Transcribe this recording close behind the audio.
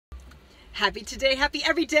Happy today, happy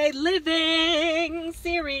everyday living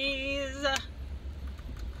series.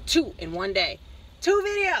 2 in one day. 2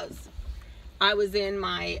 videos. I was in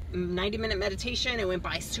my 90-minute meditation. It went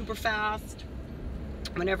by super fast.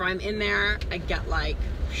 Whenever I'm in there, I get like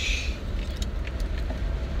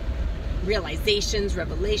realizations,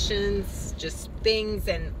 revelations, just things.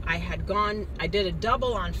 And I did a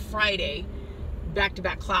double on Friday,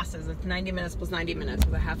 back-to-back classes. It's 90 minutes plus 90 minutes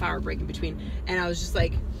with a half-hour break in between. And I was just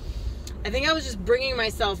like, I think I was just bringing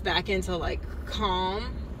myself back into like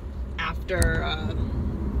calm after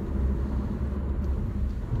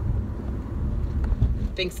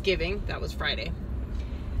Thanksgiving. That was Friday.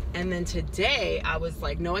 And then today I was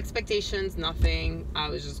like, no expectations, nothing. I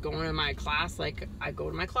was just going to my class. Like, I go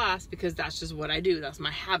to my class because that's just what I do. That's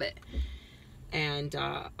my habit. And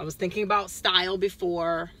I was thinking about style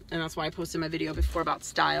before, and that's why I posted my video before about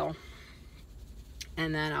style.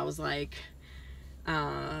 And then I was like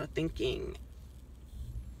thinking,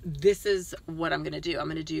 this is what I'm gonna do. I'm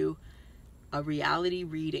gonna do a reality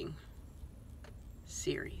reading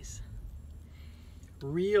series.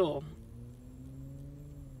 Real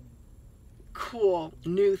cool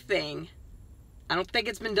new thing. I don't think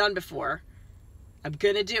it's been done before. I'm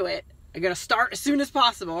gonna do it. I'm gonna start as soon as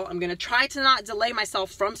possible. I'm gonna try to not delay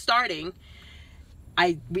myself from starting.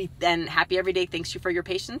 And happy every day. Thanks you for your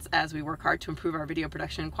patience as we work hard to improve our video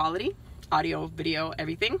production quality, audio, video,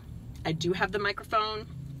 everything. I do have the microphone.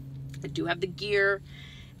 I do have the gear,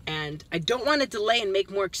 and I don't want to delay and make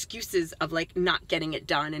more excuses of like not getting it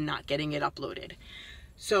done and not getting it uploaded.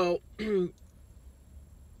 So a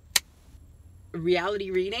reality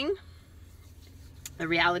reading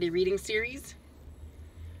series.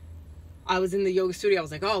 I was in the yoga studio. I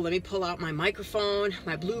was like, oh, let me pull out my microphone,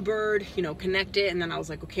 my Bluebird, connect it. And then I was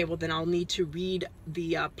like, okay, well then I'll need to read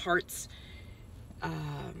the parts. I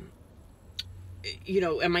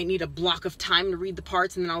might need a block of time to read the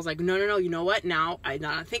parts. And then I was like, no, you know what? Now I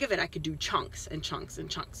think of it, I could do chunks and chunks and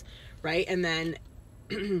chunks, right? And then,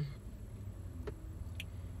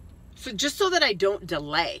 so just so that I don't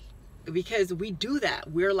delay, because we do that.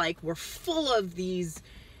 We're full of these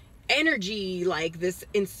energy, like this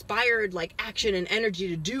inspired like action and energy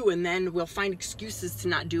to do, and then we'll find excuses to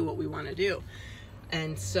not do what we want to do.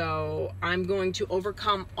 And so I'm going to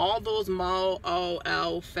overcome all those I'm not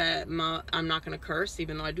going to curse,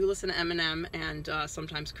 even though I do listen to Eminem, and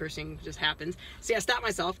sometimes cursing just happens. See, I stopped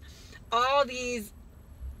myself. All these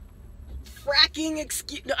fracking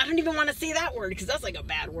excuse. No, I don't even want to say that word because that's like a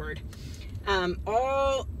bad word.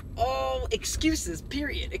 All excuses,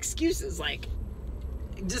 period. Excuses, like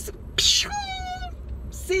just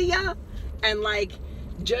see ya, and like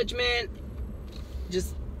judgment,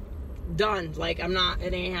 just done. Like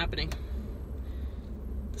it ain't happening.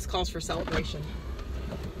 This calls for celebration.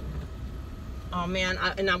 Oh man,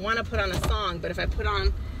 I want to put on a song, but if I put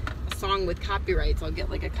on a song with copyrights, I'll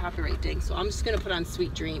get like a copyright ding. So I'm just gonna put on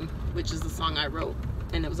Sweet Dream, which is the song I wrote,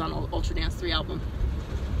 and it was on Ultra Dance 3 album.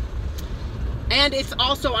 And it's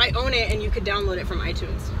also, I own it, and you could download it from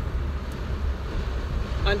iTunes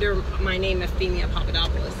under my name, Efthemia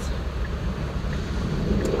Papadopoulos.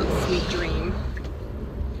 Sweet Dream.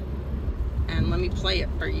 And let me play it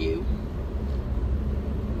for you.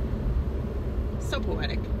 So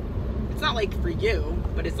poetic. It's not like for you,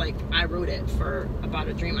 but it's like I wrote it about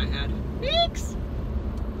a dream I had. Thanks.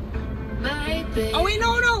 Oh wait,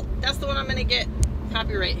 no. That's the one I'm gonna get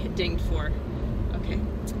copyright dinged for. Okay.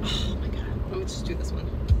 Oh my god. Let me just do this one.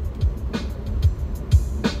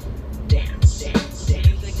 Dance.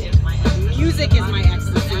 Music is my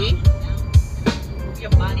ecstasy.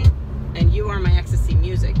 Your body. And you are my ecstasy.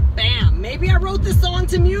 Music. Bam. Maybe I wrote this song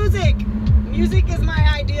to music. Music is my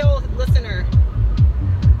ideal listener.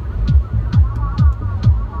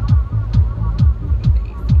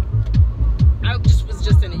 I was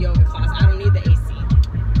just in a yoga class. I don't need the AC.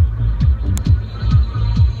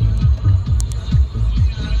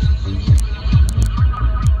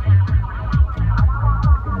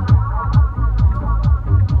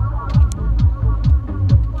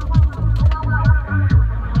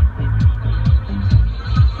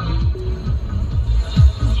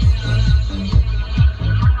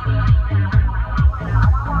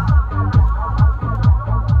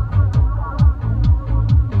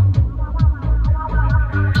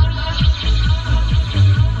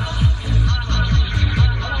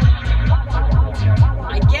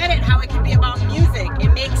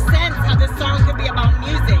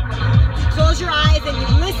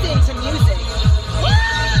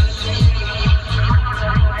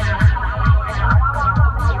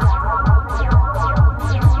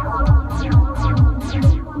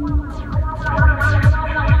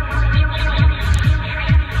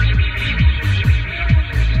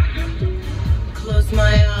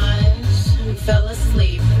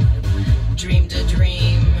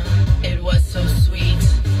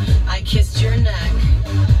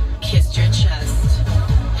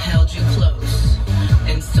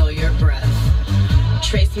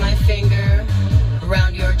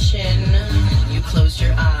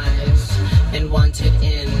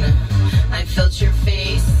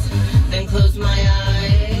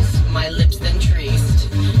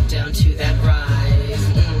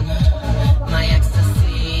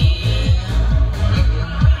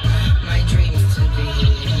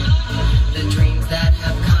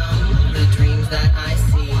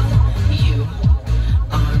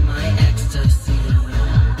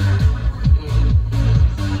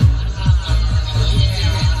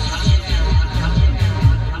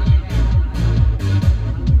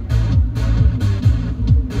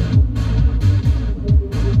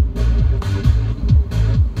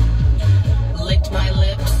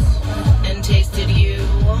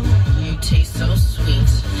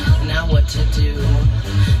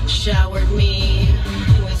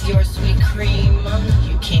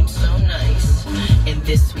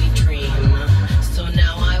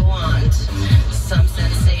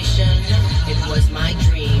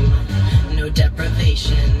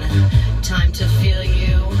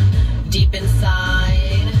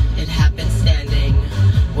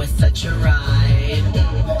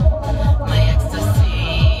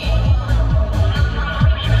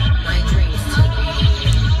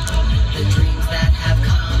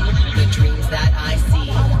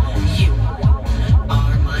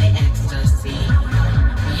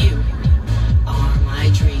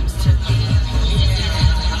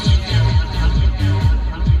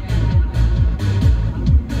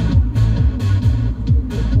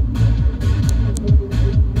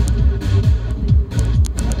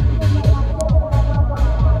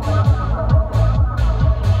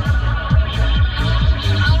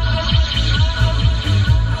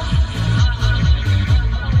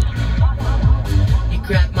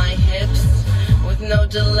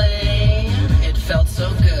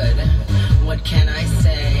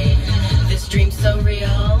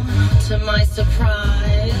 my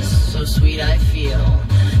surprise, so sweet I feel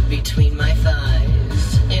between my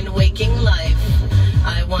thighs. In waking life,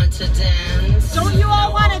 I want to dance